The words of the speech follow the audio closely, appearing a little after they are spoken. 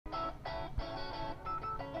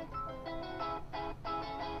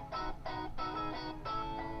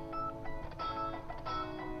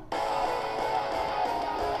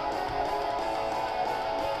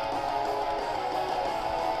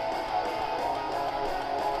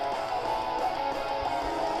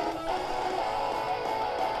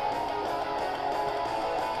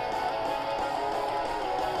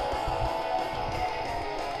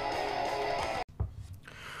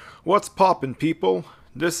What's poppin', people?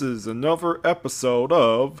 This is another episode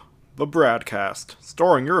of The Bradcast,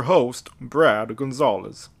 starring your host, Brad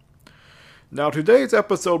Gonzalez. Now, today's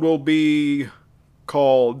episode will be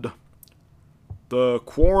called The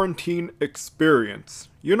Quarantine Experience.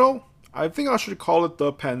 I think I should call it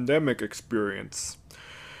the Pandemic Experience.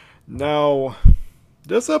 Now,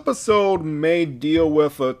 this episode may deal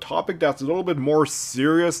with a topic that's a little bit more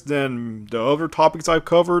serious than the other topics I've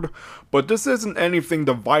covered, but this isn't anything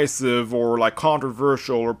divisive or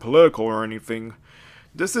controversial or political or anything.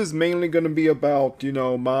 This is mainly going to be about,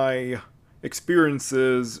 my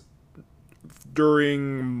experiences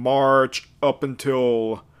during March up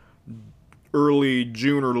until early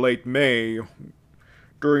June or late May,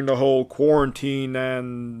 during the whole quarantine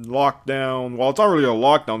and lockdown. Well, it's not really a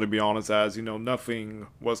lockdown, to be honest, as, nothing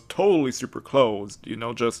was totally super closed,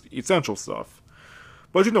 just essential stuff.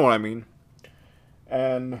 But you know what I mean.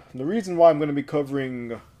 And the reason why I'm going to be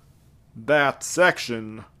covering that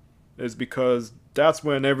section is because that's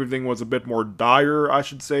when everything was a bit more dire, I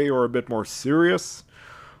should say, or a bit more serious.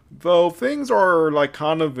 Though things are,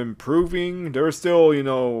 kind of improving, there's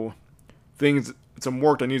still, some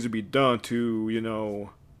work that needs to be done to,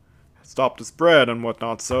 stop the spread and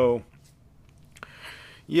whatnot. So,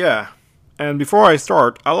 yeah. And before I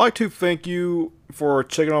start, I'd like to thank you for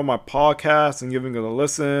checking out my podcast and giving it a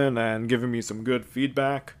listen and giving me some good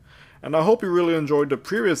feedback. And I hope you really enjoyed the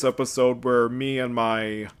previous episode where me and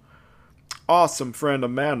my awesome friend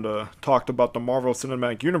Amanda talked about the Marvel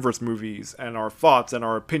Cinematic Universe movies and our thoughts and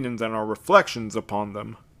our opinions and our reflections upon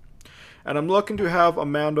them. And I'm looking to have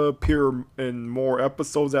Amanda appear in more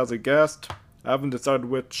episodes as a guest. I haven't decided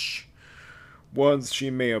which ones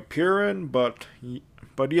she may appear in, but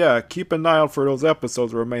yeah, keep an eye out for those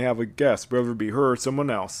episodes where I may have a guest, whether it be her or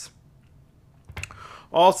someone else.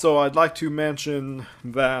 Also, I'd like to mention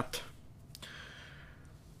that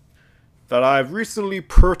I've recently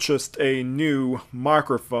purchased a new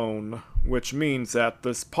microphone, which means that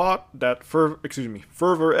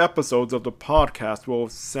further episodes of the podcast will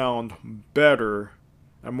sound better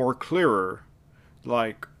and more clearer.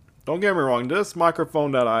 Don't get me wrong, this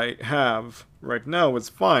microphone that I have right now is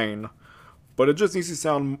fine, but it just needs to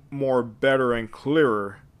sound more better and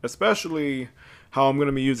clearer, especially how I'm going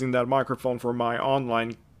to be using that microphone for my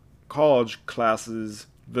online college classes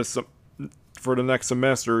for the next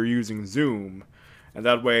semester using Zoom. And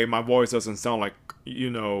that way my voice doesn't sound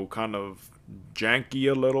kind of janky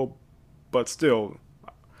a little, but still,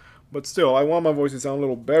 I want my voice to sound a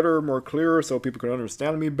little better, more clearer, so people can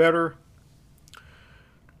understand me better.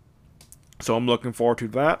 So I'm looking forward to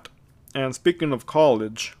that. And speaking of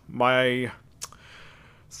college, my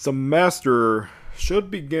semester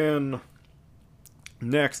should begin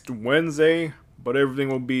next Wednesday, but everything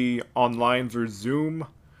will be online through Zoom.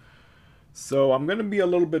 So I'm going to be a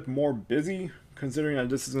little bit more busy, considering that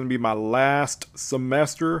this is going to be my last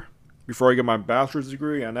semester before I get my bachelor's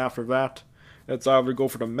degree, and after that, it's either go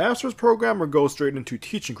for the master's program or go straight into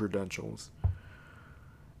teaching credentials.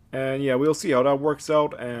 And yeah, we'll see how that works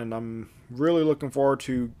out, and I'm really looking forward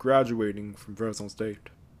to graduating from Fresno State.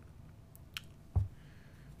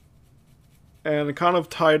 And kind of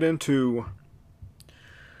tied into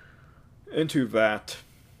that,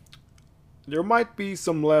 there might be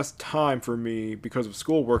some less time for me because of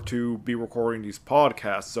schoolwork to be recording these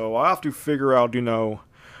podcasts, so I have to figure out,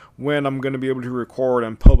 when I'm going to be able to record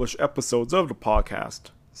and publish episodes of the podcast.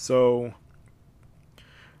 So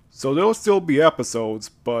there'll still be episodes,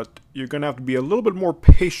 but you're going to have to be a little bit more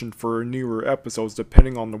patient for newer episodes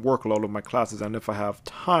depending on the workload of my classes and if I have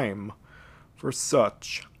time for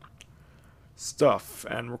such stuff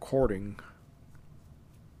and recording.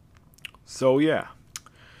 So yeah.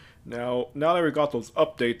 Now that we got those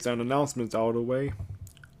updates and announcements out of the way,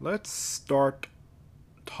 let's start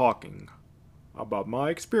talking about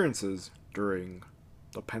my experiences during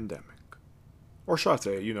the pandemic. Or should I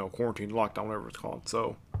say, quarantine, lockdown, whatever it's called.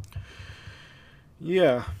 So,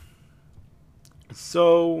 yeah.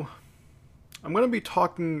 So, I'm going to be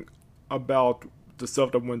talking about the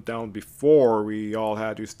stuff that went down before we all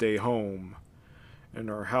had to stay home in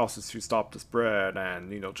our houses to stop the spread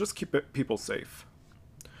and, just keep people safe.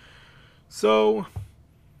 So,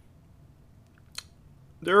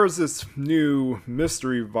 there is this new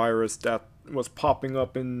mystery virus that was popping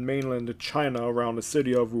up in mainland China around the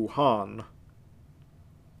city of Wuhan.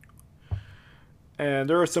 And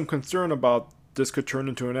there is some concern about this could turn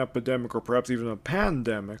into an epidemic or perhaps even a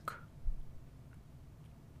pandemic.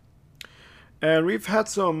 And we've had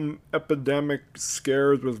some epidemic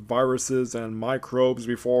scares with viruses and microbes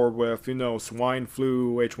before with, swine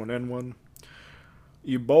flu, H1N1,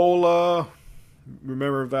 Ebola,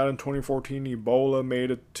 Remember that in 2014, Ebola made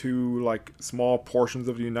it to like small portions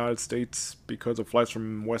of the United States because of flights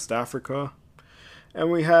from West Africa. And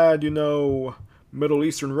we had, Middle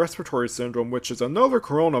Eastern Respiratory Syndrome, which is another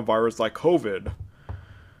coronavirus like COVID.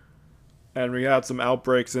 And we had some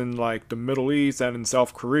outbreaks in like the Middle East and in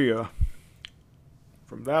South Korea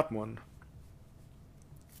from that one.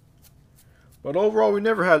 But overall, we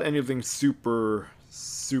never had anything super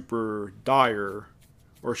dire,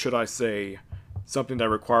 or should I say, something that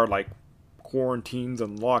required like quarantines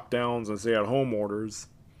and lockdowns and stay-at-home orders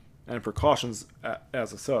and precautions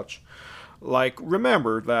as such. Like,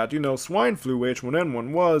 remember that, swine flu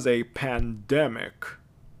H1N1 was a pandemic,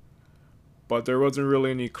 but there wasn't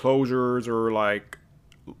really any closures or like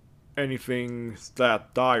anything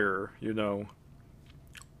that dire.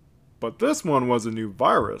 But this one was a new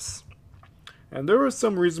virus, and there was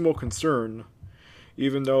some reasonable concern.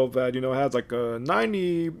 Even though that, it has like a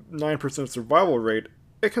 99% survival rate,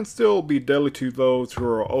 it can still be deadly to those who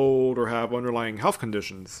are old or have underlying health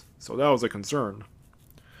conditions. So that was a concern.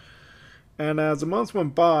 And as the months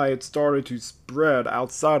went by, it started to spread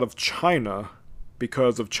outside of China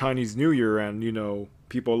because of Chinese New Year, and,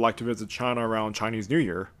 people like to visit China around Chinese New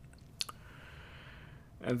Year.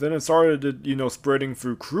 And then it started, spreading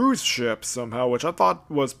through cruise ships somehow, which I thought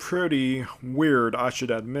was pretty weird, I should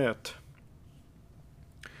admit.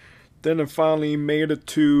 Then it finally made it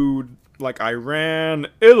to like Iran,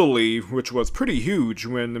 Italy, which was pretty huge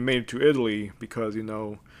when it made it to Italy because,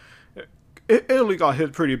 Italy got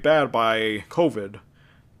hit pretty bad by COVID.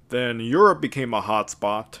 Then Europe became a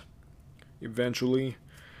hotspot eventually.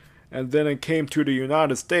 And then it came to the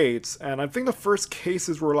United States, and I think the first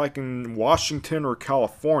cases were like in Washington or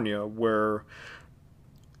California, where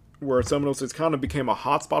some of those states kind of became a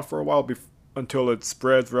hotspot for a while until it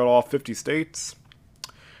spread throughout all 50 states.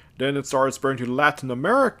 Then it started spreading to Latin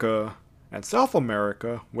America and South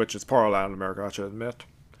America, which is part of Latin America, I should admit.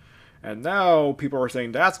 And now people are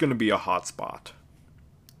saying that's going to be a hotspot.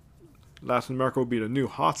 Latin America will be the new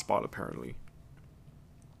hotspot, apparently.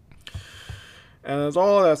 And as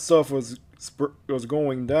all that stuff was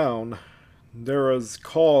going down, there was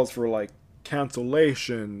calls for like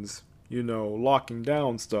cancellations, locking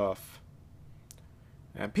down stuff.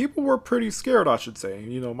 And people were pretty scared, I should say,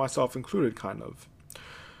 myself included, kind of.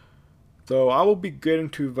 So I will be getting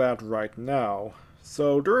to that right now.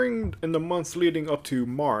 So in the months leading up to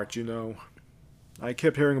March, I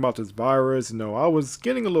kept hearing about this virus. I was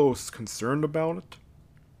getting a little concerned about it.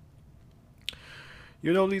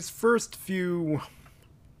 These first few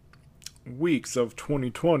weeks of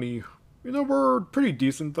 2020, were pretty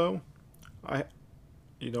decent though. I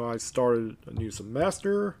started a new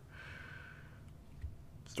semester.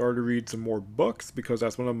 Started to read some more books because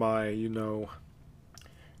that's one of my,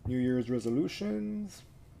 New Year's resolutions.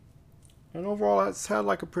 And overall, it's had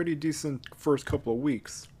like a pretty decent first couple of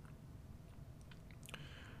weeks.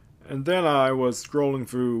 And then I was scrolling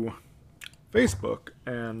through Facebook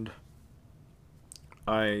and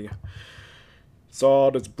I saw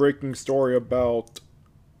this breaking story about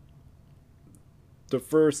the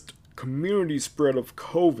first community spread of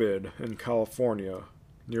COVID in California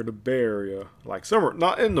near the Bay Area. Like somewhere,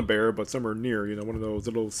 not in the Bay Area, but somewhere near, one of those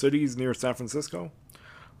little cities near San Francisco.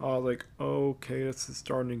 I was like, okay, this is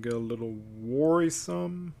starting to get a little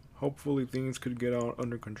worrisome. Hopefully things could get out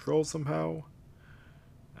under control somehow.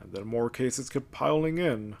 And then more cases kept piling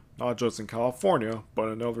in, not just in California, but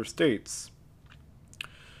in other states.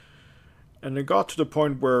 And it got to the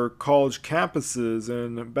point where college campuses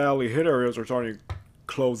in badly hit areas are starting to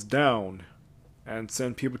close down and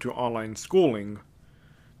send people to online schooling.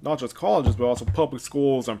 Not just colleges, but also public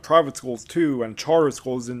schools and private schools too, and charter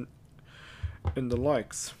schools in the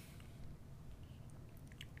likes.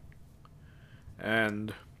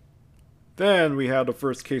 And then we had the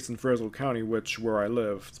first case in Fresno County, where I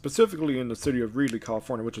live, specifically in the city of Reedley,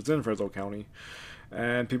 California, which is in Fresno County.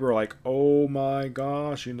 And people are like, oh my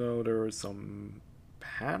gosh, there was some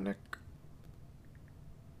panic.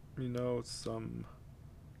 Some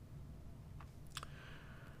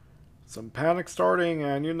panic starting,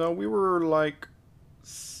 and we were like,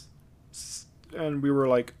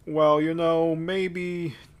 well,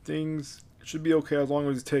 maybe things should be okay as long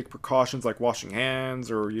as you take precautions like washing hands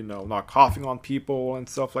or, not coughing on people and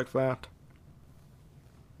stuff like that.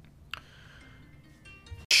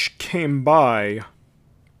 Came by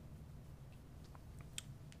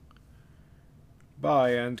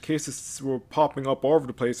and cases were popping up all over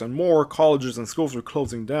the place and more colleges and schools were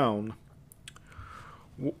closing down.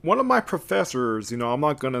 One of my professors, I'm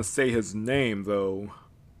not going to say his name though,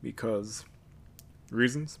 because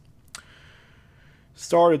reasons,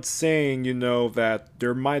 started saying, that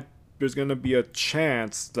there might there's going to be a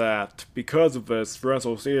chance that because of this,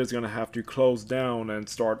 Fresno State is going to have to close down and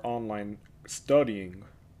start online studying.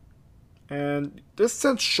 And this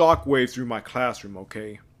sent shockwaves through my classroom,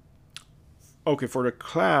 okay? Okay, for the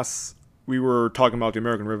class, we were talking about the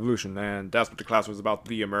American Revolution, and that's what the class was about,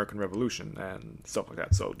 the American Revolution, and stuff like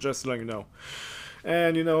that. So, just to let you know.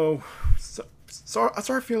 And, so I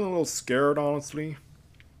started feeling a little scared, honestly.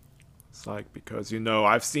 It's like, because,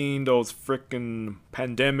 I've seen those freaking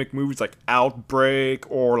pandemic movies like Outbreak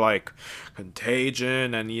or like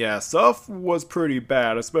Contagion, and yeah, stuff was pretty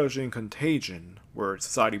bad, especially in Contagion, where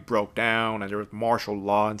society broke down and there was martial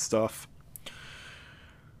law and stuff.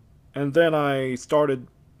 And then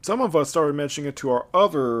some of us started mentioning it to our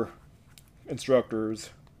other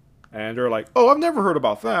instructors, and they're like, "Oh, I've never heard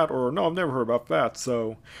about that," or "No, I've never heard about that."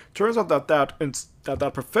 So, turns out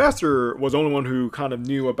that professor was the only one who kind of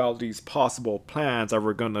knew about these possible plans that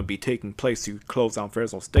were going to be taking place to close down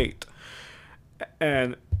Fresno State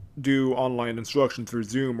and do online instruction through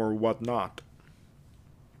Zoom or whatnot.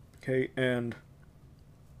 Okay, and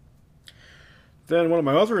then one of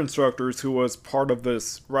my other instructors, who was part of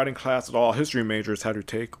this writing class that all history majors had to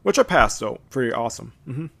take, which I passed, so pretty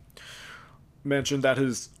awesome, mentioned that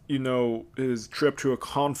his trip to a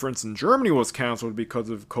conference in Germany was canceled because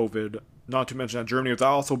of COVID. Not to mention that Germany was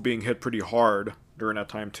also being hit pretty hard during that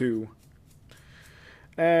time too.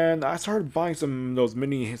 And I started buying some of those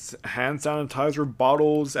mini hand sanitizer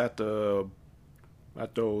bottles at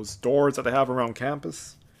those stores that they have around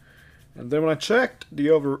campus. And then when I checked the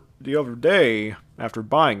other day after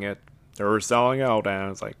buying it, they were selling out, and I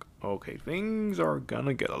was like, okay, things are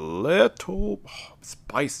gonna get a little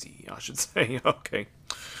spicy, I should say. Okay.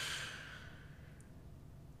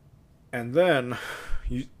 And then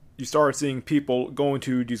you start seeing people going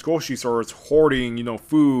to these grocery stores hoarding,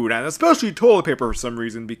 food, and especially toilet paper for some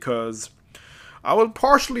reason, because I would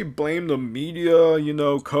partially blame the media,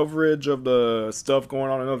 coverage of the stuff going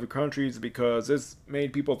on in other countries, because this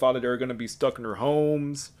made people thought that they were going to be stuck in their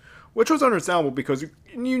homes, which was understandable because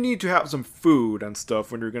you need to have some food and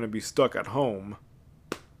stuff when you're going to be stuck at home.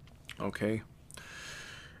 Okay.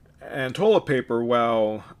 And toilet paper,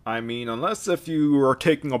 well, I mean, unless if you are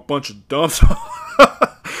taking a bunch of dumps,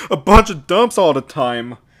 all the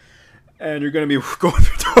time, and you're going to be going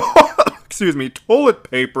through, toilet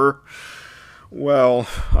paper, well,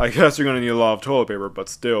 I guess you're going to need a lot of toilet paper, but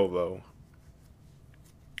still, though.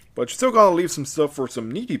 But you still gotta leave some stuff for some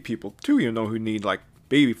needy people, too, who need, like,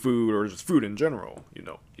 baby food or just food in general,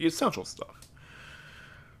 the essential stuff.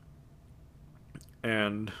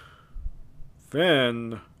 And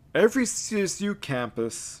then every CSU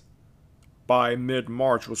campus by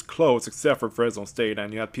mid-March was closed except for Fresno State,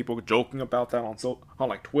 and you had people joking about that on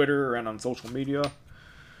like Twitter and on social media.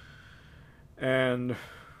 And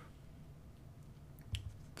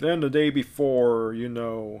then the day before,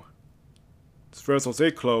 Fresno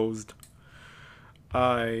State closed,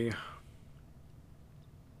 I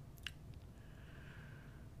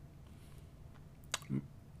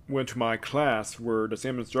went to my class where the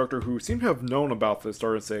same instructor, who seemed to have known about this,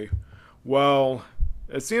 started to say, well,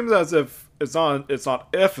 it seems as if it's not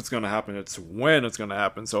if it's going to happen, it's when it's going to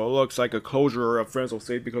happen. So it looks like a closure of Fresno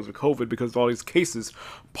State because of COVID, because of all these cases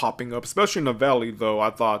popping up, especially in the valley. Though I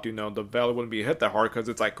thought, the valley wouldn't be hit that hard because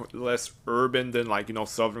it's like less urban than like,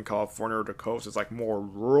 Southern California or the coast. It's like more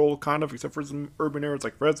rural kind of, except for some urban areas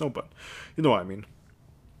like Fresno, but you know what I mean.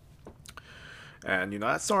 And,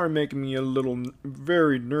 that started making me a little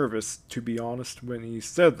very nervous, to be honest, when he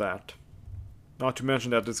said that. Not to mention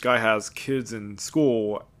that this guy has kids in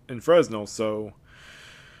school in Fresno, so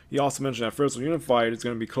he also mentioned that Fresno Unified is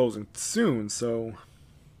going to be closing soon, so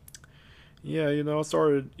yeah, I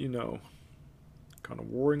started, kind of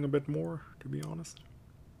worrying a bit more, to be honest.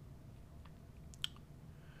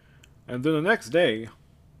 And then the next day,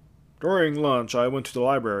 during lunch, I went to the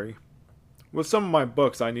library with some of my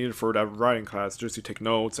books I needed for that writing class, just to take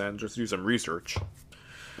notes and just do some research.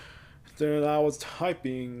 Then I was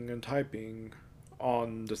typing and typing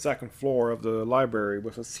on the second floor of the library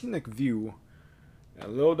with a scenic view.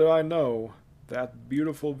 And little did I know, that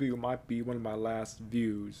beautiful view might be one of my last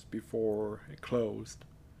views before it closed.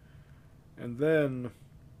 And then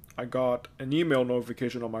I got an email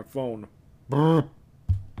notification on my phone. Brr.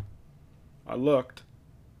 I looked.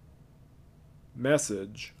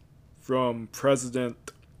 Message from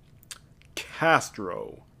President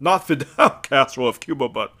Castro. Not Fidel Castro of Cuba,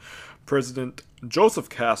 but President Joseph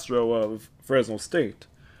Castro of Fresno State,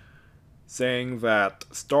 saying that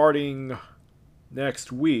starting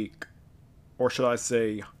next week, or should I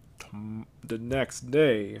say the next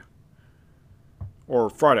day, or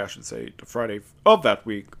Friday I should say, the Friday of that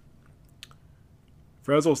week,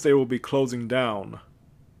 Fresno State will be closing down.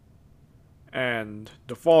 And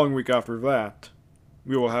the following week after that,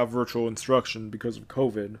 we will have virtual instruction because of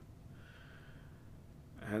COVID.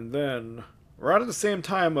 And then, right at the same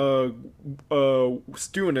time, a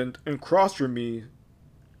student across from me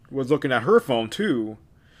was looking at her phone too.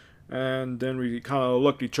 And then we kind of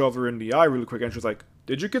looked each other in the eye really quick, and she was like,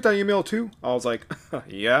 "Did you get that email too?" I was like,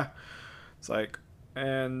 "Yeah." It's like,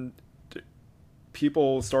 and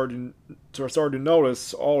people started to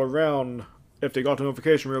notice all around if they got the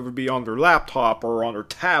notification, whether it be on their laptop or on their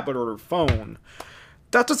tablet or their phone,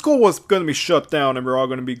 that the school was going to be shut down and we're all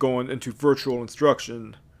going to be going into virtual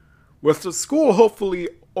instruction. With the school hopefully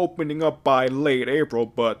opening up by late April,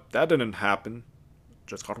 but that didn't happen. It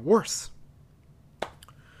just got worse.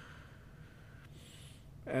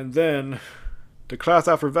 And then, the class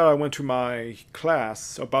after that, I went to my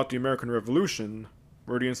class about the American Revolution,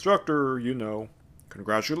 where the instructor,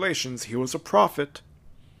 congratulations, he was a prophet.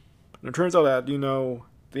 And it turns out that,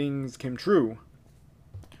 things came true.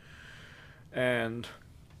 And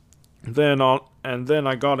then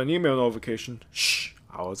I got an email notification. Shh,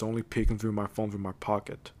 I was only peeking through my phone through my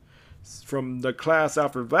pocket. From the class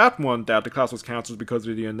after that one, that the class was canceled because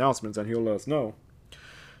of the announcements, and he'll let us know.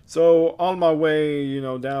 So, on my way,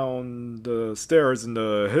 down the stairs in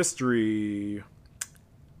the history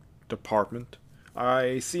department,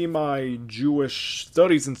 I see my Jewish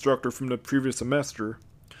studies instructor from the previous semester.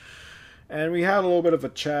 And we had a little bit of a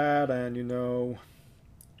chat, and,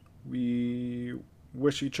 we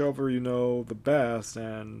wish each other, the best,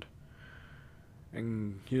 and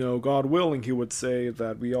God willing, he would say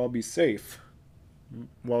that we all be safe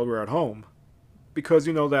while we're at home. Because,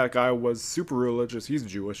 that guy was super religious. He's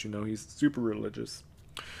Jewish, he's super religious,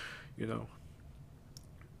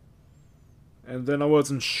 And then I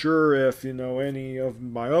wasn't sure if, any of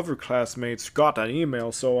my other classmates got that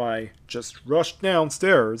email, so I just rushed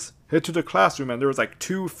downstairs, hit to the classroom, and there was like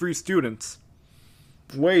 2 free students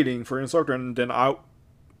waiting for an instructor, and then I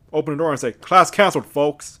open the door and say, "Class canceled,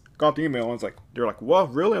 folks." Got the email, and they're like,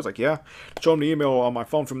 "What, really?" I was like, "Yeah." Show them the email on my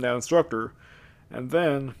phone from that instructor. And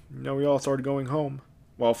then, we all started going home.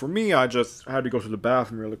 Well, for me, I just had to go to the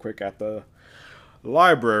bathroom really quick at the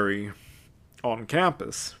library on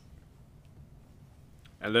campus.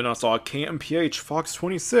 And then I saw KMPH Fox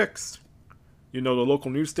 26, the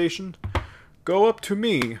local news station, go up to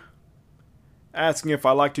me, asking if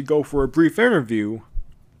I'd like to go for a brief interview.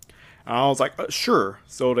 And I was like, sure.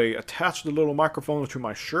 So they attached the little microphone to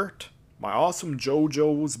my shirt. My awesome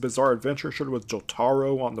JoJo's Bizarre Adventure shirt with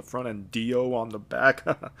Jotaro on the front and Dio on the back.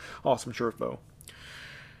 Awesome shirt, though.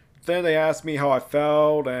 Then they asked me how I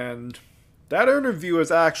felt, and that interview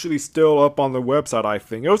is actually still up on the website, I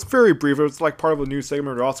think. It was very brief. It was like part of a news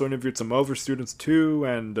segment. I also interviewed some other students, too,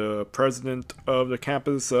 and the president of the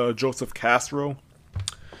campus, Joseph Castro.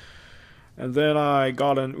 And then I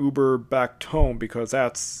got an Uber back home, because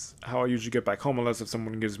that's how I usually get back home, unless if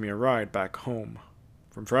someone gives me a ride back home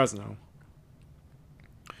from Fresno.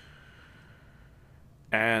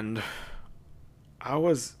 And there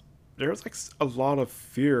was like a lot of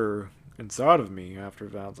fear inside of me after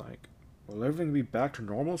that. I was like, will everything be back to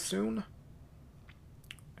normal soon?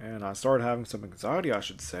 And I started having some anxiety, I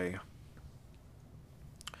should say.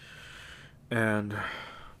 And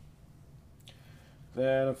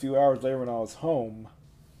then a few hours later when I was home,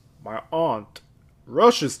 my aunt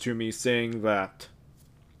rushes to me saying that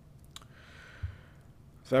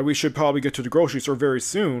we should probably get to the grocery store very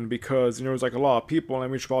soon, because there's like a lot of people, and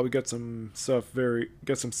we should probably get some stuff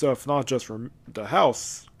not just from the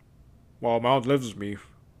house. Well, my aunt lives with me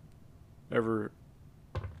ever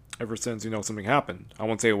since something happened. I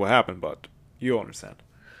won't say what happened, but you'll understand.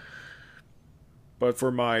 But for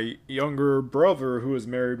my younger brother, who is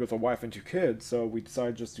married with a wife and 2 kids, so we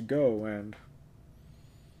decided just to go, and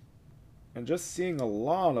just seeing a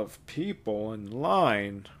lot of people in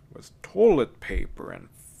line with toilet paper and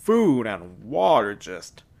food and water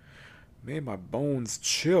just made my bones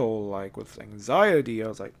chill, like with anxiety. I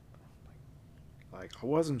was like I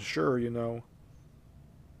wasn't sure,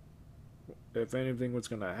 if anything was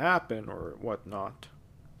gonna happen or whatnot.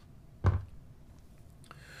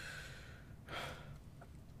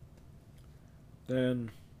 Then,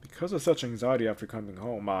 because of such anxiety after coming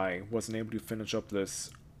home, I wasn't able to finish up this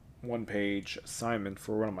 1-page assignment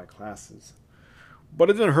for one of my classes. But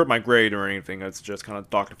it didn't hurt my grade or anything, it's just kind of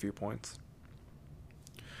docked a few points.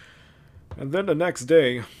 And then the next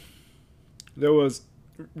day, there was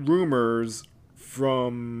rumors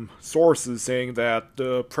from sources saying that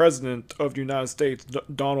the President of the United States,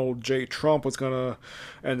 Donald J. Trump, was going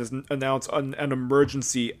to announce an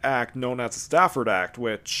emergency act known as the Stafford Act,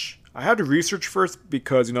 which I had to research first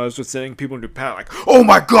because, I was just saying people into panic like, oh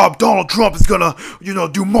my god, Donald Trump is gonna,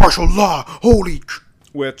 do martial law.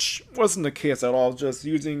 Which wasn't the case at all, just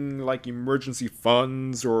using like emergency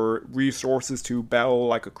funds or resources to battle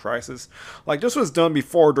like a crisis. Like this was done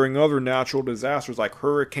before during other natural disasters like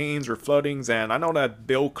hurricanes or floodings, and I know that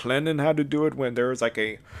Bill Clinton had to do it when there was like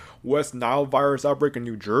a West Nile virus outbreak in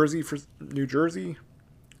New Jersey.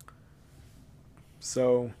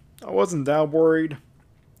 So I wasn't that worried.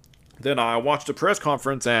 Then I watched the press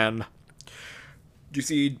conference and you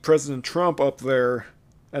see President Trump up there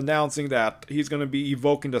announcing that he's going to be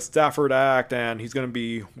evoking the Stafford Act and he's going to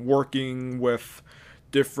be working with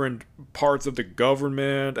different parts of the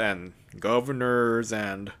government and governors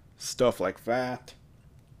and stuff like that.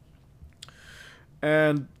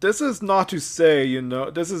 And this is not to say,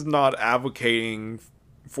 this is not advocating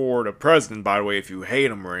for the president, by the way, if you hate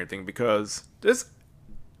him or anything, because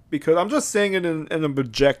I'm just saying it in an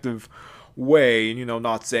objective way,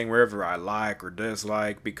 not saying wherever I like or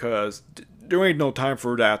dislike, because there ain't no time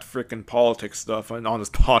for that freaking politics stuff on this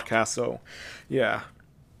podcast, so yeah.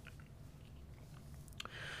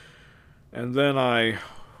 And then I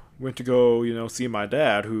went to go, see my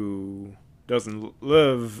dad, who doesn't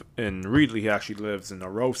live in Reedley. He actually lives in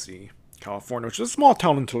Orosi, California, which is a small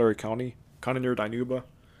town in Tulare County, kind of near Dinuba.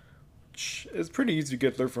 It's pretty easy to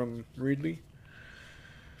get there from Reedley.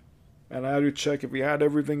 And I had to check if he had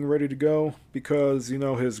everything ready to go because,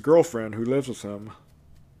 his girlfriend who lives with him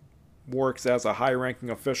works as a high-ranking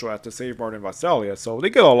official at the Save Mart in Visalia, so they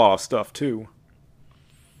get a lot of stuff too.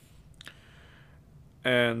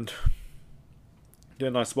 And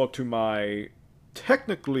then I spoke to my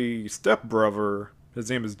technically stepbrother. His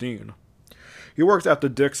name is Dean. He works at the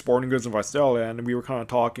Dick's Sporting Goods in Visalia, and we were kind of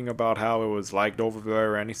talking about how it was liked over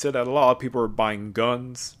there, and he said that a lot of people were buying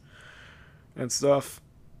guns and stuff.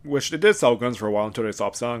 Which they did sell guns for a while until they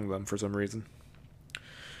stopped selling them for some reason.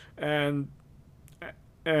 And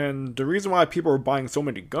the reason why people were buying so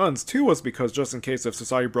many guns too was because just in case if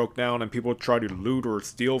society broke down and people tried to loot or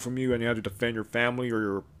steal from you and you had to defend your family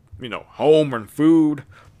or your home and food.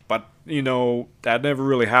 But that never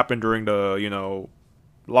really happened during the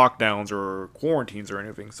lockdowns or quarantines or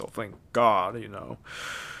anything, so thank God.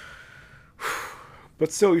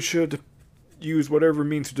 But still, you should use whatever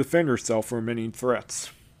means to defend yourself from any threats.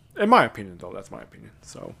 In my opinion, though, that's my opinion.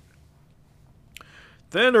 So,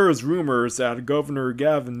 then there was rumors that Governor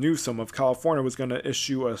Gavin Newsom of California was going to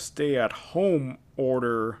issue a stay-at-home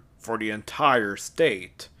order for the entire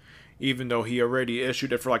state, even though he already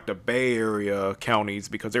issued it for like the Bay Area counties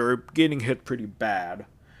because they were getting hit pretty bad.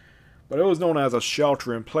 But it was known as a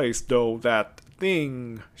shelter-in-place, though that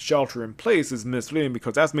thing, shelter-in-place, is misleading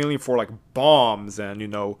because that's mainly for like bombs and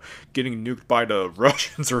getting nuked by the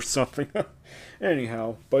Russians or something.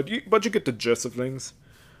 Anyhow, but you get the gist of things.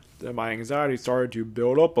 Then my anxiety started to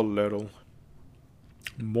build up a little.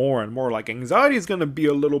 More and more. Like, anxiety is going to be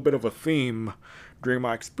a little bit of a theme during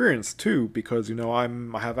my experience, too. Because, I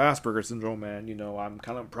have Asperger's syndrome and, I'm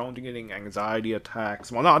kind of prone to getting anxiety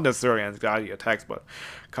attacks. Well, not necessarily anxiety attacks, but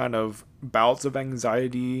kind of bouts of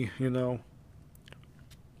anxiety, And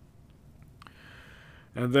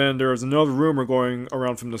then there was another rumor going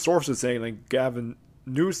around from the sources saying, like, Gavin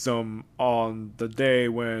Newsom on the day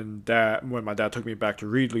when my dad took me back to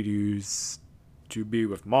Reedley to be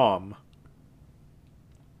with Mom,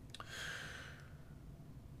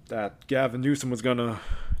 that Gavin Newsom was gonna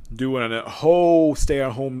do a whole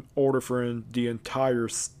stay-at-home order for the entire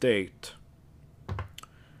state.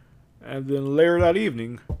 And then later that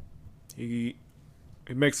evening, he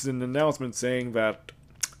makes an announcement saying that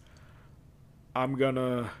I'm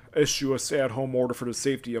gonna issue a stay-at-home order for the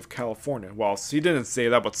safety of California. Well, he didn't say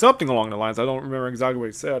that, but something along the lines. I don't remember exactly what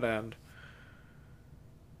he said, and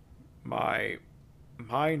my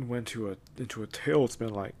mind went into a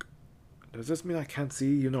tailspin. Like, does this mean I can't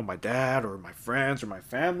see, my dad or my friends or my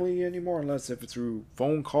family anymore, unless if it's through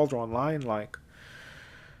phone calls or online? Like,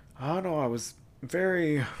 I don't know. I was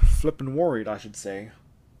very flippin' worried, I should say.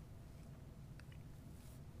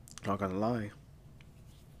 Not gonna lie.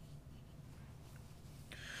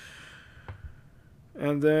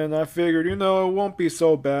 And then I figured, it won't be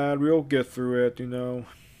so bad. We'll get through it, But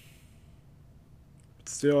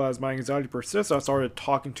still, as my anxiety persists, I started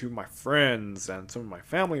talking to my friends and some of my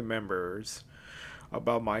family members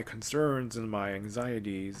about my concerns and my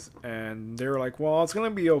anxieties. And they were like, well, it's going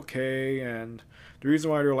to be okay. And the reason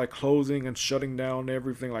why they're like closing and shutting down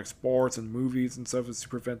everything like sports and movies and stuff is to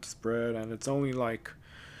prevent the spread. And it's only like,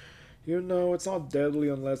 it's not deadly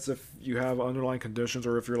unless if you have underlying conditions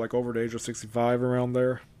or if you're like over the age of 65 around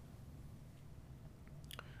there.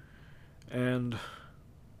 And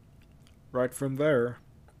right from there,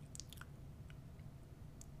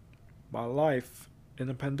 my life in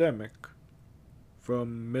a pandemic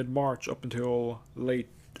from mid-March up until late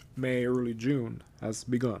May, early June has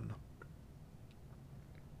begun.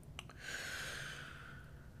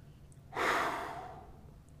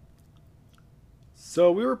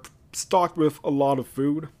 So we were stocked with a lot of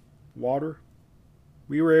food, water.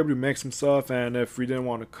 We were able to make some stuff, and if we didn't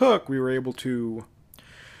want to cook, we were able to,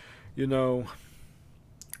 you know,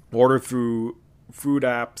 order through food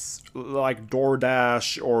apps like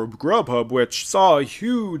DoorDash or Grubhub, which saw a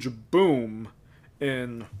huge boom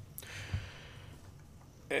in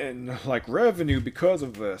like revenue because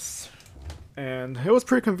of this. And it was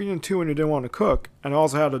pretty convenient too when you didn't want to cook. And I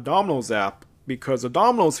also had a Domino's app because the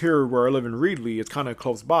Domino's here where I live in Reedley is kind of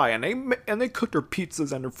close by, and they cook their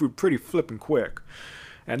pizzas and their food pretty flippin' quick.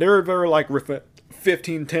 And they were very like with it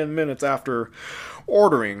 10 minutes after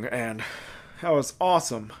ordering, and that was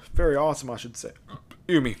awesome. Very awesome, I should say.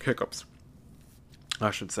 Excuse me, hiccups,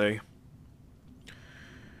 I should say.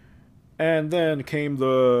 And then came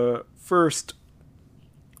the first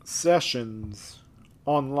sessions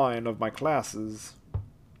online of my classes.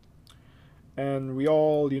 And we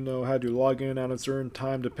all, had to log in at a certain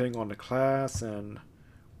time depending on the class. And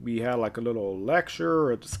we had like a little lecture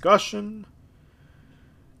or a discussion.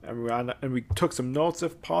 And we took some notes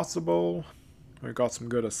if possible. We got some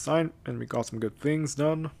good and we got some good things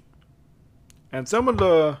done. And some of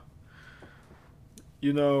the,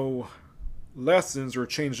 lessons were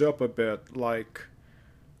changed up a bit. Like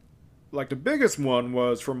the biggest one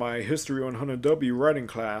was for my History 100W writing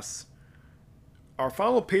class. Our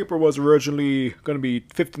final paper was originally going to be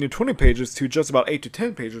 15 to 20 pages to just about 8 to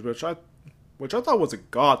 10 pages, which I thought was a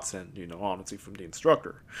godsend, honestly, from the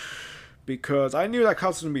instructor. Because I knew that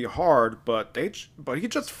class was going to be hard, but he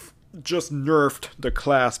just nerfed the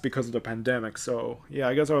class because of the pandemic. So yeah,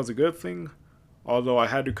 I guess that was a good thing. Although I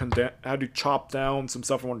had to chop down some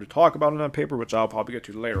stuff I wanted to talk about in that paper, which I'll probably get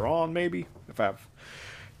to later on, maybe if I have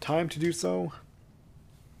time to do so.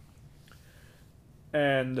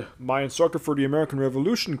 And my instructor for the American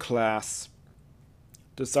Revolution class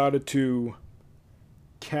decided to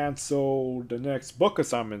cancel the next book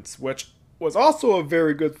assignments, which was also a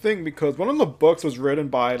very good thing because one of the books was written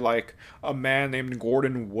by like a man named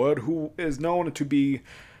Gordon Wood, who is known to be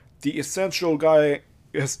the essential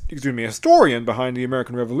historian behind the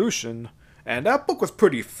American Revolution. And that book was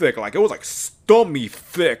pretty thick. Like, it was like stummy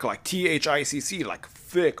thick, like THICC, like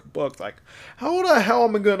thick book. Like, how the hell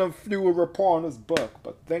am I gonna do a report on this book?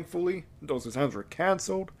 But thankfully, those exams were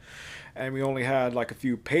canceled. And we only had like a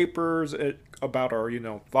few papers about our,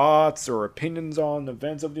 thoughts or opinions on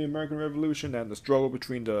events of the American Revolution and the struggle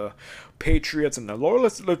between the patriots and the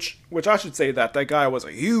loyalists, which I should say that guy was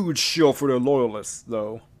a huge shield for the loyalists,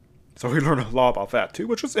 though. So we learned a lot about that too,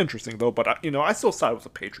 which was interesting though. But I still side with the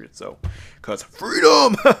Patriots, so because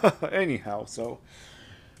freedom. Anyhow, so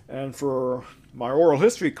and for my oral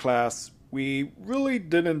history class, we really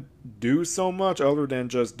didn't do so much other than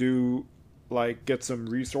just get some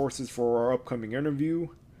resources for our upcoming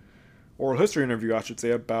oral history interview, I should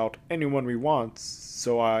say, about anyone we want.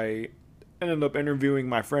 So I ended up interviewing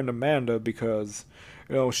my friend Amanda because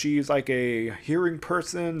she's like a hearing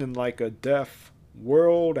person in like a deaf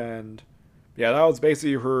world, and yeah, that was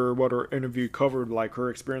basically what her interview covered, like her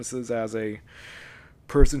experiences as a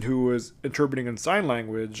person who was interpreting in sign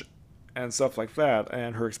language and stuff like that,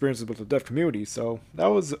 and her experiences with the deaf community. So that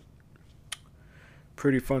was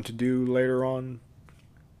pretty fun to do later on.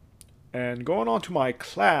 And going on to my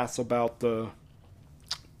class about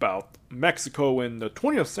Mexico in the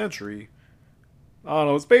 20th century, I don't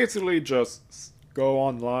know, it's basically just go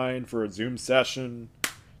online for a Zoom session,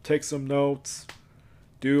 take some notes,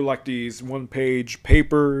 do like these one-page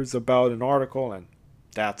papers about an article, and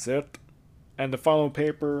that's it. And the final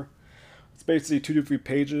paper, it's basically 2 to 3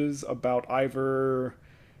 pages about either,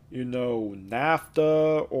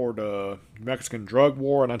 NAFTA or the Mexican drug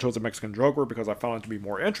war. And I chose the Mexican drug war because I found it to be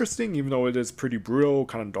more interesting, even though it is pretty brutal,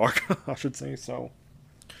 kind of dark, I should say. So,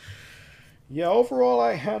 yeah, overall,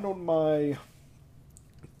 I handled my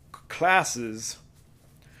classes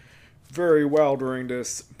very well during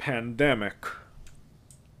this pandemic.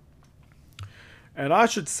 And I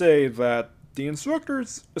should say that the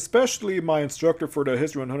instructors, especially my instructor for the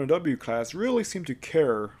History 100W class, really seem to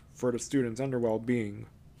care for the students and their well-being.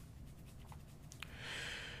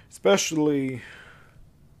 Especially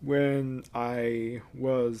when I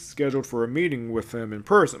was scheduled for a meeting with him in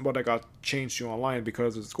person, but I got changed to online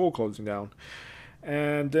because of the school closing down.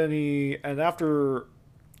 And then after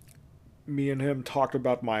me and him talked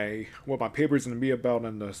about what my paper's going to be about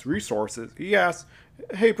and the resources, he asked,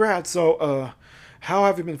 "Hey Brad, so how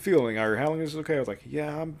have you been feeling? Are you handling this okay?" I was like,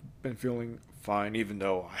 "Yeah, I've been feeling fine, even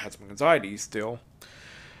though I had some anxiety still.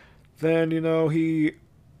 Then, he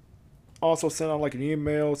also sent out like an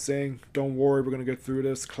email saying, "Don't worry, we're gonna get through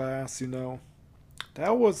this class."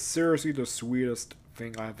 That was seriously the sweetest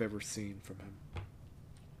thing I've ever seen from him.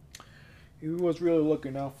 He was really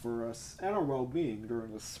looking out for us and our well-being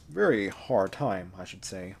during this very hard time, I should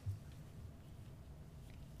say.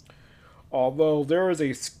 Although there is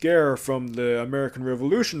a scare from the American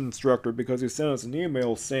Revolution instructor because he sent us an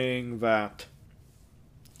email saying that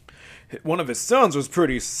one of his sons was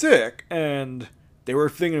pretty sick and they were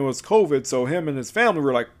thinking it was COVID, so him and his family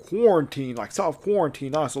were like quarantined, like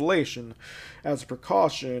self-quarantine, isolation as a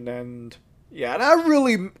precaution. And yeah, that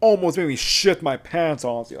really almost made me shit my pants,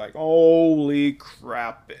 honestly. Like, holy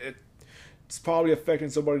crap. It's probably affecting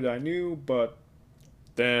somebody that I knew, but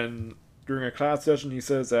then during a class session, he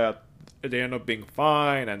says that they end up being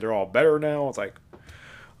fine and they're all better now. It's like,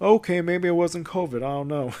 okay, maybe it wasn't COVID. I don't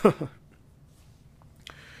know.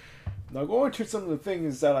 Now, going to some of the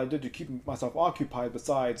things that I did to keep myself occupied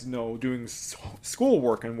besides, doing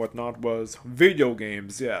schoolwork and whatnot was video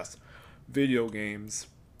games. Yes, video games.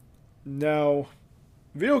 Now,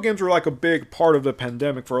 video games were like a big part of the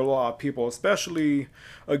pandemic for a lot of people, especially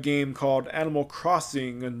a game called Animal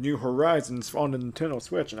Crossing New Horizons on the Nintendo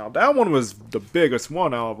Switch. Now, that one was the biggest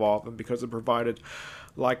one out of all of them because it provided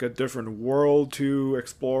like a different world to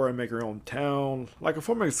explore and make your own town, like a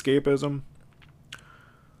form of escapism.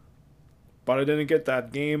 But I didn't get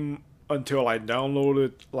that game until I downloaded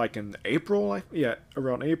it like in April.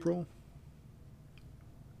 Around April.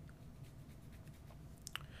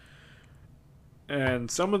 And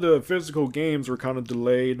some of the physical games were kind of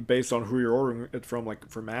delayed based on who you're ordering it from, like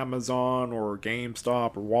from Amazon or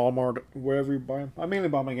GameStop or Walmart, wherever you buy them. I mainly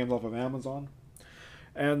buy my games off of Amazon.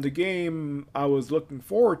 And the game I was looking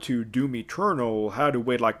forward to, Doom Eternal, had to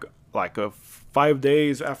wait like 5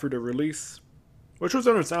 days after the release. Which was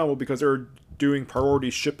understandable because they were doing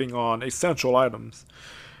priority shipping on essential items.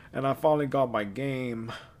 And I finally got my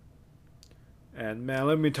game. And man,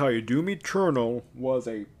 let me tell you, Doom Eternal was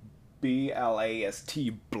a blast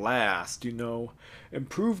blast,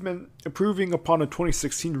 improving upon a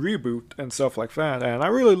 2016 reboot and stuff like that. And I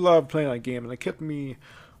really loved playing that game, and it kept me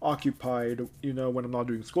occupied, when I'm not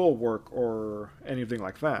doing schoolwork or anything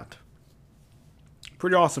like that.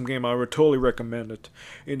 Pretty awesome game. I would totally recommend it.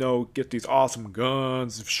 Get these awesome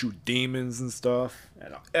guns, shoot demons and stuff,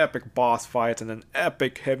 and epic boss fights, and an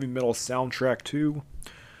epic heavy metal soundtrack too.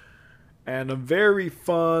 And a very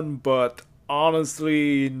fun, but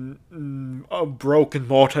honestly, a broken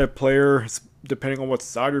multiplayer, depending on what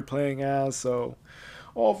side you're playing as. So,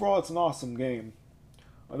 overall, it's an awesome game.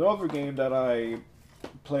 Another game that I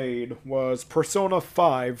played was Persona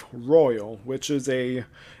 5 Royal, which is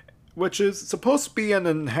supposed to be an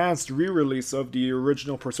enhanced re-release of the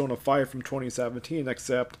original Persona 5 from 2017,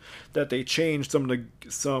 except that they changed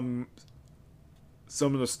some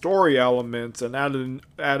of the story elements and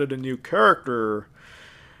added a new character,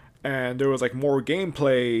 and there was like more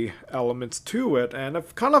gameplay elements to it, and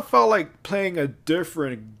it kind of felt like playing a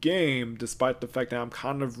different game, despite the fact that I'm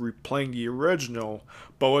kind of replaying the original.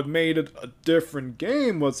 But what made it a different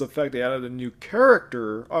game was the fact they added a new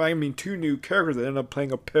character. Two new characters that ended up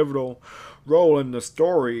playing a pivotal role in the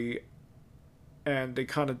story, and they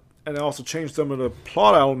also changed some of the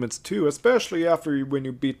plot elements too, especially when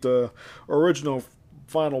you beat the original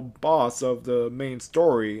final boss of the main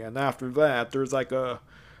story. And after that, there's like a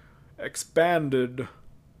expanded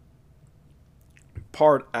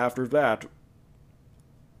part after that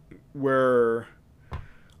where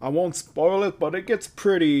I won't spoil it, but it gets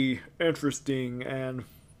pretty interesting and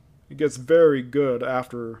it gets very good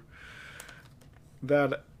after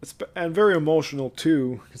that, and very emotional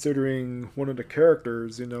too, considering one of the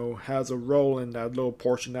characters has a role in that little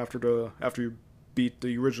portion after you beat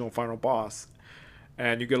the original final boss,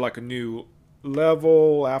 and you get like a new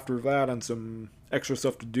level after that and some extra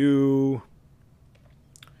stuff to do,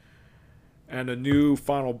 and a new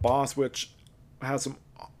final boss which has some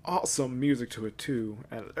awesome music to it too.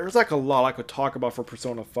 And there's like a lot I could talk about for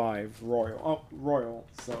Persona 5 Royal.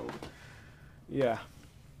 So yeah,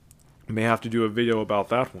 I may have to do a video about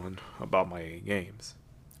that one, about my games.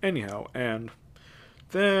 Anyhow, and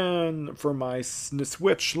then for my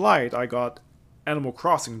Switch Lite, I got Animal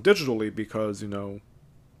Crossing digitally because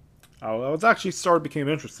I was actually became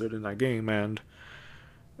interested in that game, and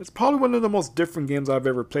it's probably one of the most different games I've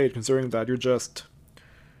ever played, considering that you just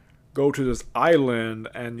go to this island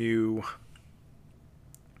and you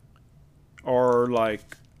are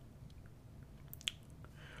like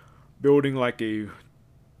building like a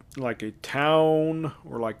town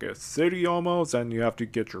or like a city almost, and you have to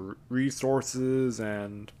get your resources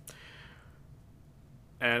and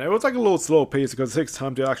And it was like a little slow pace because it takes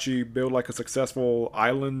time to actually build like a successful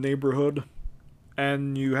island neighborhood.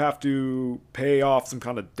 And you have to pay off some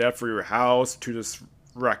kind of debt for your house to this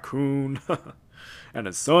raccoon and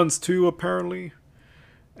his sons too, apparently.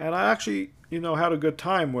 And I actually, had a good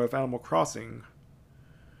time with Animal Crossing.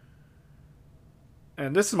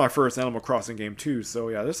 And this is my first Animal Crossing game too, so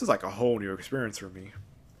yeah, this is like a whole new experience for me.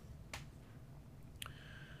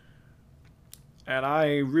 And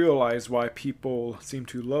I realized why people seem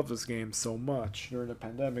to love this game so much during the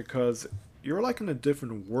pandemic, because you're like in a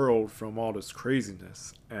different world from all this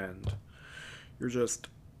craziness, and you're just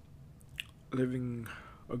living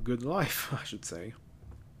a good life, I should say.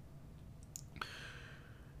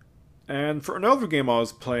 And for another game I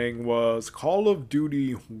was playing was Call of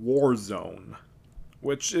Duty Warzone,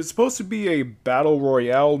 which is supposed to be a battle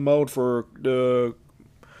royale mode for the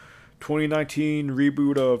 2019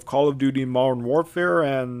 reboot of Call of Duty Modern Warfare,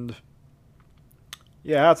 and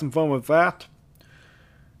yeah, I had some fun with that.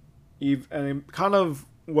 And it kind of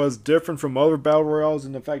was different from other battle royales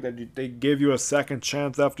in the fact that they give you a second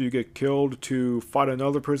chance after you get killed to fight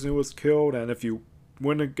another person who was killed, and if you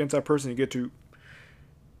win against that person, you get to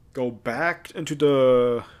go back into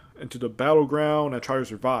the battleground and try to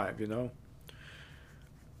survive.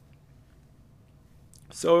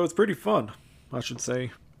 So it's pretty fun, I should say.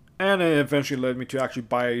 And it eventually led me to actually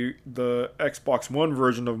buy the Xbox One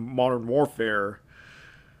version of Modern Warfare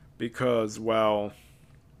because, well,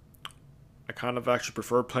 I kind of actually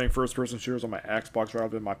prefer playing first-person shooters on my Xbox rather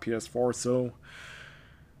than my PS4, so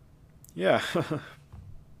yeah.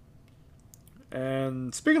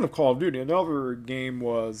 And speaking of Call of Duty, another game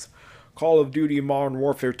was Call of Duty Modern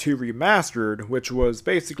Warfare 2 Remastered, which was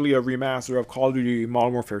basically a remaster of Call of Duty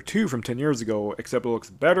Modern Warfare 2 from 10 years ago, except it looks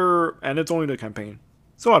better, and it's only the campaign.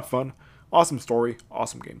 So I had fun. Awesome story,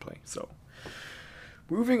 awesome gameplay. So,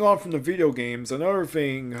 moving on from the video games, another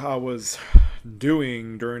thing I was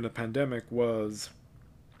doing during the pandemic was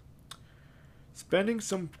spending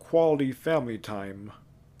some quality family time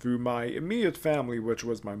through my immediate family, which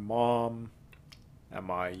was my mom, and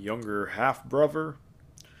my younger half-brother,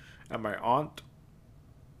 and my aunt.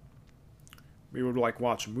 We would like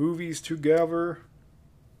watch movies together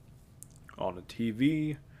on the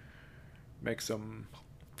TV, make some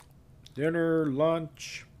dinner,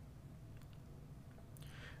 lunch,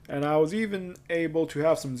 and I was even able to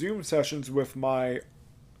have some Zoom sessions with my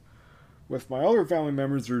other family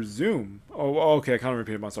members through Zoom. Oh, okay, I kind of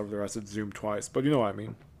repeated myself there. I said Zoom twice, but you know what I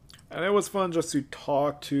mean. And it was fun just to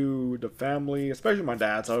talk to the family, especially my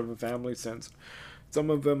dad's side of the family, since some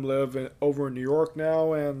of them live over in New York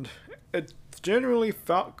now, and it generally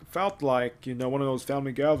felt like, one of those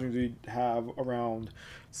family gatherings you'd have around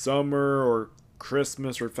summer or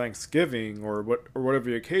Christmas or Thanksgiving or whatever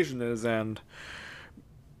the occasion is, and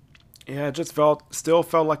yeah, it just still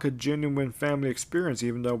felt like a genuine family experience,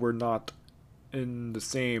 even though we're not in the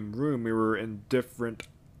same room. We were in different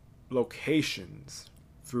locations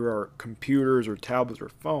through our computers or tablets or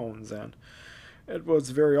phones, and it was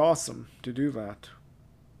very awesome to do that.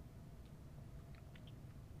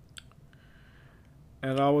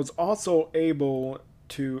 And I was also able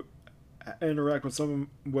to interact with some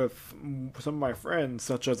of my friends,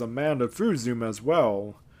 such as Amanda, through Zoom as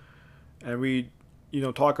well, and we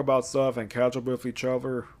talk about stuff and catch up with each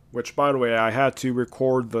other. Which, by the way, I had to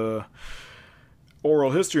record the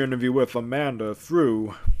oral history interview with Amanda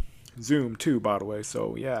through Zoom too, by the way,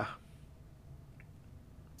 so yeah.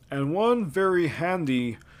 And one very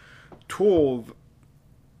handy tool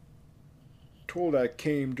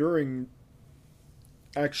that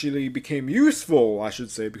actually became useful, I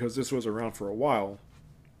should say, because this was around for a while.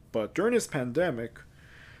 But during this pandemic,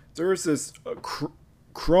 there's this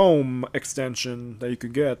Chrome extension that you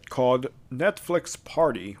could get called Netflix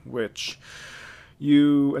Party, which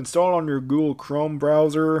you install on your Google Chrome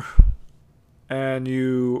browser, and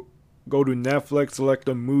you go to Netflix, select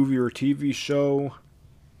a movie or TV show,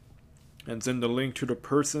 and send the link to the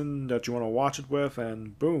person that you want to watch it with,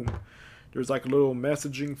 and boom, there's like a little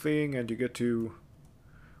messaging thing, and you get to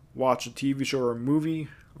watch a TV show or a movie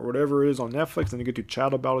or whatever it is on Netflix, and you get to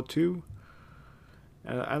chat about it too.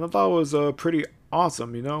 And I thought it was pretty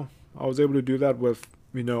awesome, I was able to do that with,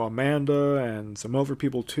 Amanda and some other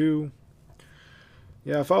people too.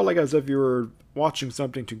 Yeah, it felt like as if you were watching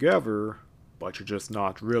something together, but you're just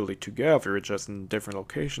not really together, it's just in different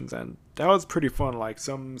locations, and that was pretty fun. Like,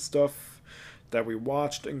 some stuff that we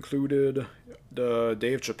watched included the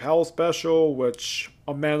Dave Chappelle special, which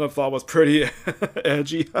Amanda thought was pretty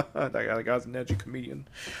edgy. That guy's an edgy comedian.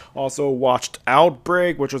 Also watched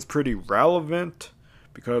Outbreak, which was pretty relevant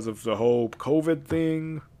because of the whole COVID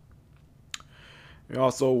thing. We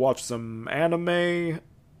also watched some anime,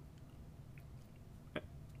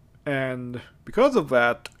 And because of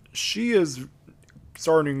that, she is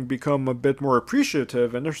starting to become a bit more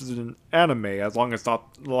appreciative and interested in anime, as long as it's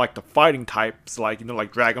not like the fighting types, like,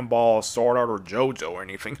 like Dragon Ball, Sword Art, or JoJo or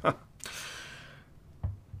anything.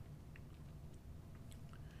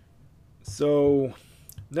 So,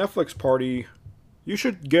 Netflix Party, you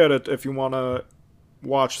should get it if you want to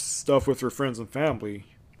watch stuff with your friends and family.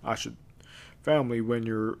 I should family when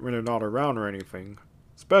they're not around or anything.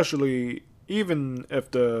 Especially even if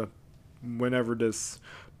the whenever this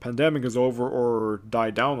pandemic is over or die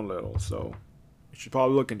down a little. So you should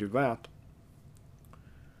probably look into that.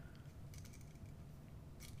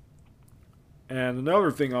 And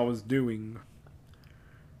another thing I was doing,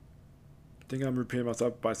 I think I'm repeating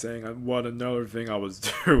myself by saying what another thing I was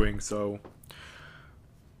doing. So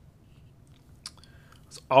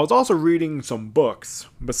I was also reading some books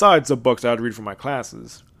besides the books I had to read for my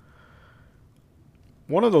classes.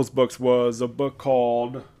 One of those books was a book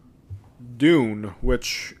called Dune,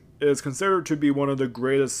 which is considered to be one of the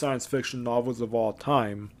greatest science fiction novels of all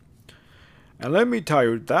time. And let me tell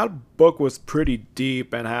you, that book was pretty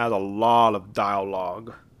deep and had a lot of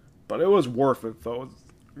dialogue. But it was worth it, though.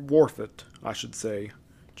 Worth it, I should say.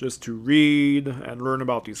 Just to read and learn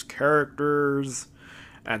about these characters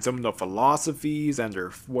and some of the philosophies and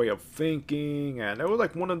their way of thinking. And it was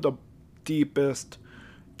like one of the deepest,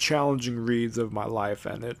 challenging reads of my life,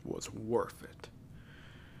 and it was worth it.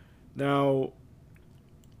 Now,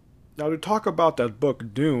 to talk about that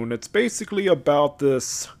book, Dune, it's basically about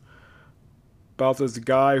this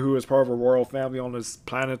guy who is part of a royal family on this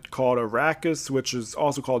planet called Arrakis, which is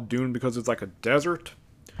also called Dune because it's like a desert.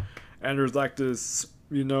 And there's like this,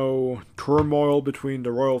 turmoil between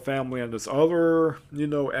the royal family and this other,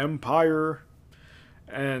 empire.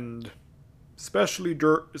 And especially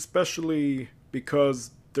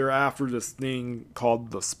because they're after this thing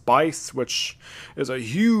called the spice, which is a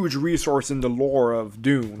huge resource in the lore of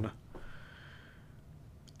Dune.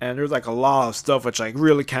 And there's like a lot of stuff which I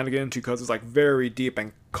really can't get into because it's like very deep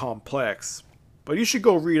and complex. But you should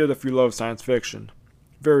go read it if you love science fiction.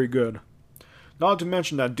 Very good. Not to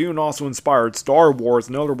mention that Dune also inspired Star Wars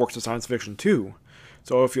and other works of science fiction too.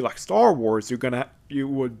 So if you like Star Wars, you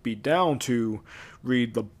would be down to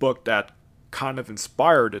read the book that kind of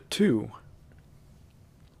inspired it too.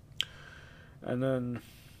 And then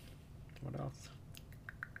what else?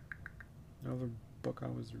 Another book I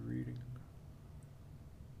was reading.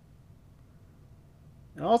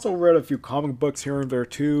 I also read a few comic books here and there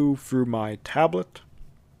too through my tablet.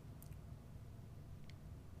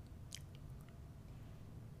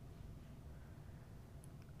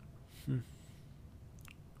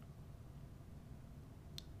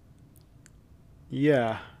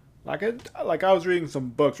 Yeah, like I was reading some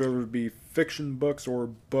books, whether it be fiction books or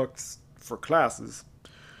books for classes.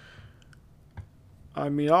 I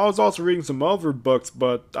mean, I was also reading some other books,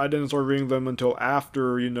 but I didn't start reading them until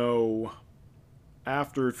after,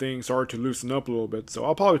 after things started to loosen up a little bit. So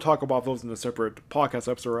I'll probably talk about those in a separate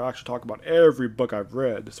podcast episode where I actually talk about every book I've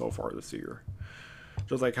read so far this year.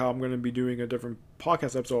 Just like how I'm going to be doing a different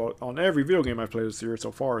podcast episode on every video game I've played this year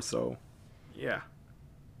so far. So, yeah.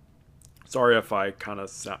 Sorry if I kind of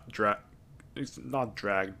it's not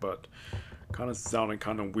dragged, but kind of sounded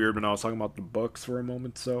kind of weird when I was talking about the books for a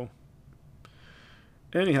moment. So,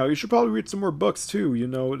 anyhow, you should probably read some more books too.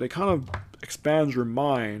 They kind of expand your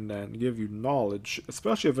mind and give you knowledge,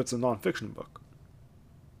 especially if it's a nonfiction book.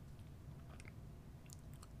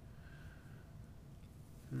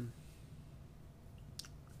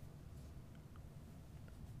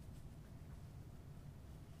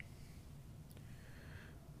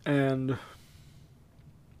 And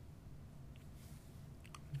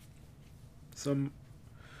some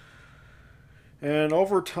and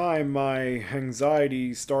over time my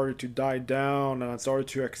anxiety started to die down and I started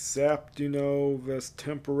to accept, this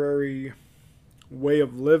temporary way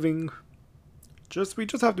of living. We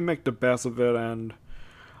just have to make the best of it. And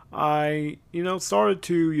I, started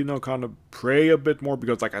to, kind of pray a bit more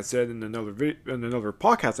because, like I said in another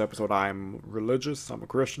podcast episode, I'm religious. I'm a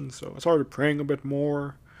Christian, so I started praying a bit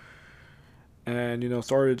more, and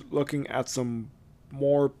started looking at some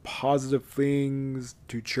more positive things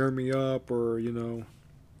to cheer me up, or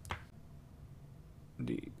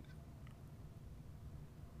the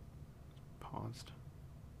paused.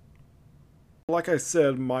 Like I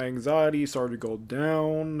said, my anxiety started to go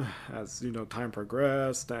down as time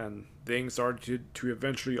progressed, and things started to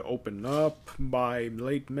eventually open up by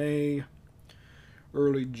late May,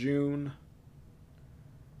 early June,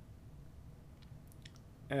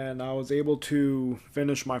 and I was able to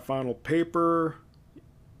finish my final paper.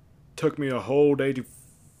 Took me a whole day to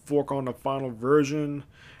work on the final version.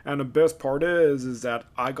 And the best part is that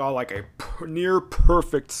I got like a near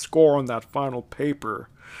perfect score on that final paper.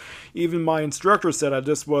 Even my instructor said that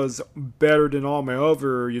this was better than all my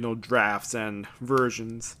other, drafts and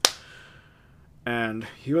versions. And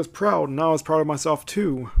he was proud, and I was proud of myself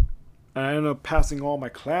too. And I ended up passing all my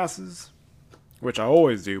classes, which I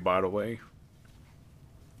always do, by the way.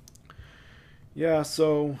 Yeah,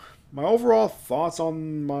 so my overall thoughts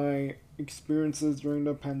on my experiences during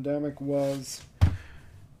the pandemic was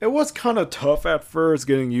it was kind of tough at first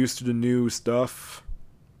getting used to the new stuff,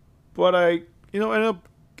 but I, ended up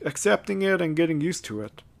accepting it and getting used to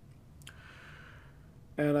it.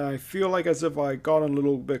 And I feel like as if I got a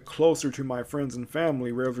little bit closer to my friends and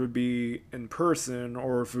family, whether it be in person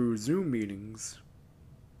or through Zoom meetings,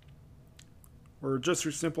 or just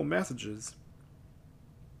through simple messages.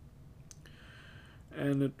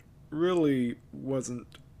 And it really wasn't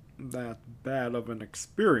that bad of an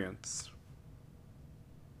experience.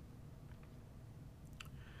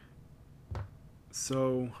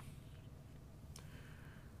 So,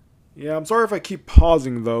 yeah, I'm sorry if I keep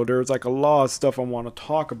pausing though. There's like a lot of stuff I want to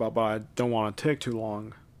talk about, but I don't want to take too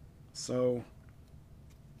long. So,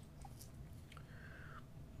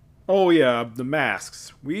 oh yeah, the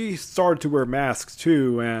masks. We started to wear masks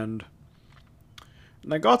too, and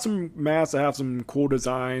I got some masks that have some cool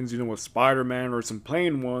designs, with Spider-Man, or some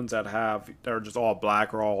plain ones that are just all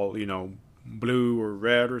black or all, blue or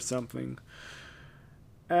red or something.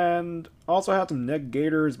 And I also had some neck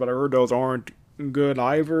gaiters, but I heard those aren't good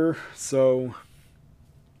either. So,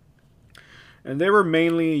 and they were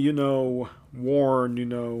mainly, worn,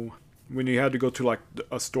 when you had to go to like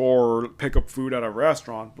a store or pick up food at a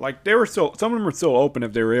restaurant. Like they were still, some of them were still open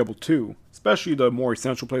if they were able to, especially the more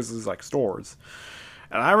essential places like stores.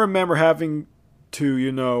 And I remember having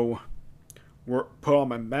to, put on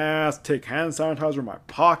my mask, take hand sanitizer in my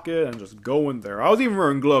pocket, and just go in there. I was even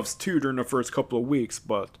wearing gloves too during the first couple of weeks,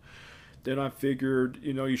 but then I figured,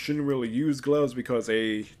 you shouldn't really use gloves because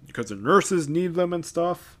the nurses need them and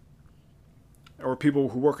stuff, or people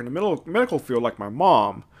who work in the medical field, like my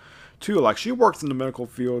mom, too. Like she works in the medical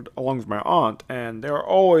field along with my aunt, and they're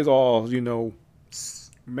always all,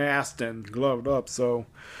 masked and gloved up. So,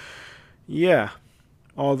 yeah.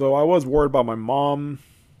 Although I was worried about my mom,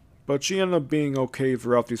 but she ended up being okay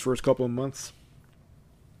throughout these first couple of months.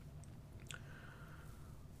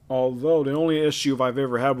 Although the only issue I've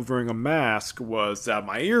ever had with wearing a mask was that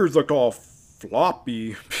my ears looked all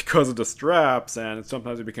floppy because of the straps, and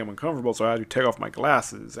sometimes it became uncomfortable, so I had to take off my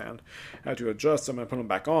glasses and had to adjust them and put them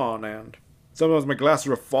back on. And sometimes my glasses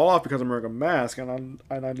would fall off because I'm wearing a mask, and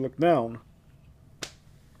I'd look down.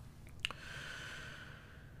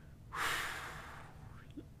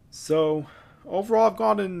 So, overall, I've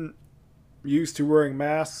gotten used to wearing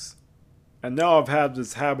masks, and now I've had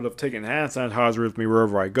this habit of taking hand sanitizer with me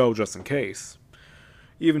wherever I go, just in case.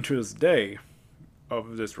 Even to this day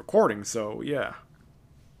of this recording, so yeah.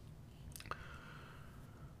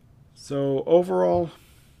 So, overall,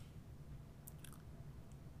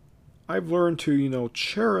 I've learned to,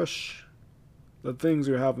 cherish the things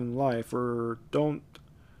you have in life, or don't,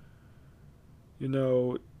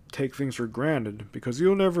 take things for granted, because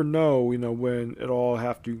you'll never know, when it all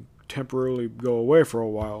have to temporarily go away for a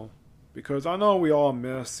while. Because I know we all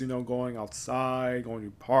miss, going outside, going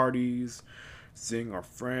to parties, seeing our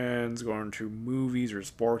friends, going to movies or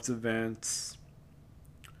sports events.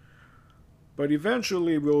 But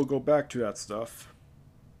eventually we'll go back to that stuff.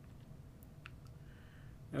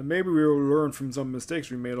 And maybe we'll learn from some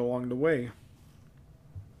mistakes we made along the way.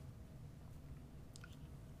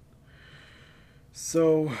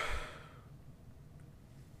 So,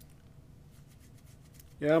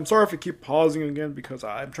 yeah, I'm sorry if I keep pausing again because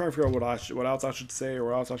I'm trying to figure out what else I should say or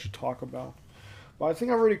what else I should talk about. But I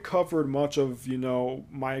think I've already covered much of,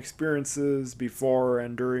 my experiences before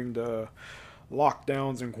and during the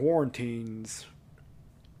lockdowns and quarantines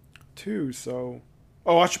too. So,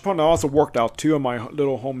 oh, I should point out I also worked out too in my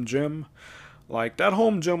little home gym. Like that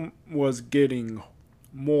home gym was getting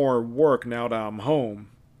more work now that I'm home.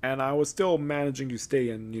 And I was still managing to stay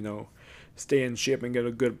in shape and get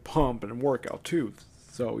a good pump and workout too.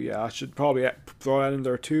 So yeah, I should probably throw that in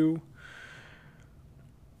there too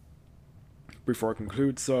before I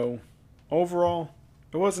conclude. So overall,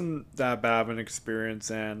 it wasn't that bad of an experience,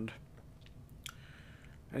 and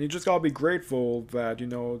you just gotta be grateful that you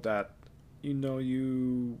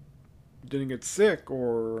didn't get sick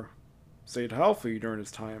or stayed healthy during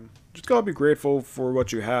this time. Just gotta be grateful for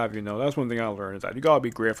what you have, That's one thing I learned, is that you gotta be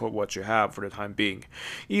grateful for what you have for the time being.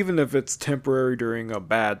 Even if it's temporary during a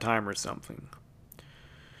bad time or something.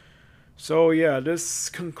 So yeah, this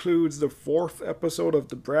concludes the fourth episode of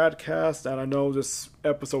the Bradcast, and I know this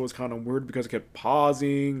episode was kind of weird because it kept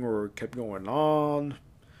pausing or kept going on.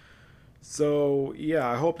 So yeah,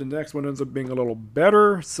 I hope the next one ends up being a little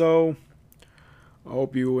better. So I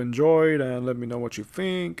hope you enjoyed and let me know what you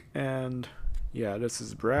think. And yeah, this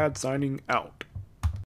is Brad signing out.